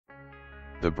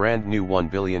the brand new $1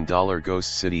 billion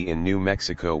ghost city in New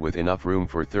Mexico with enough room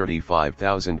for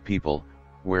 35,000 people,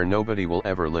 where nobody will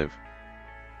ever live.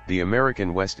 The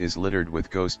American West is littered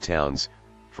with ghost towns,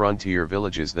 frontier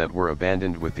villages that were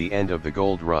abandoned with the end of the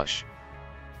gold rush.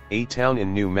 A town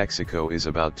in New Mexico is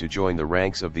about to join the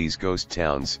ranks of these ghost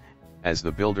towns, as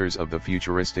the builders of the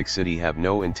futuristic city have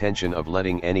no intention of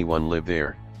letting anyone live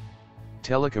there.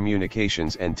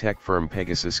 Telecommunications and tech firm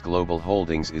Pegasus Global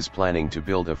Holdings is planning to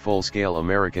build a full-scale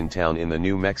American town in the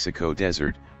New Mexico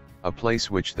desert, a place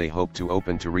which they hope to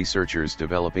open to researchers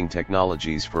developing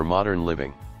technologies for modern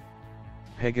living.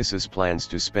 Pegasus plans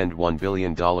to spend $1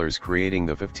 billion creating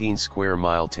the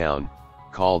 15-square-mile town,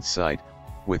 called CITE,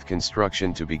 with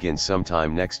construction to begin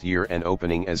sometime next year and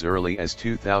opening as early as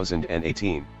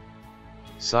 2018.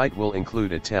 CITE will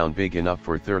include a town big enough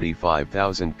for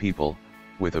 35,000 people,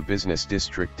 with a business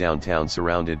district downtown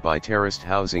surrounded by terraced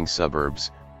housing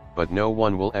suburbs, but no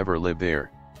one will ever live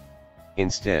there.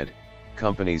 Instead,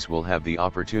 companies will have the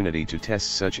opportunity to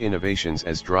test such innovations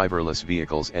as driverless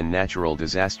vehicles and natural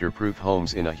disaster-proof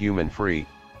homes in a human-free,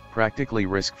 practically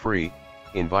risk-free,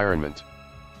 environment.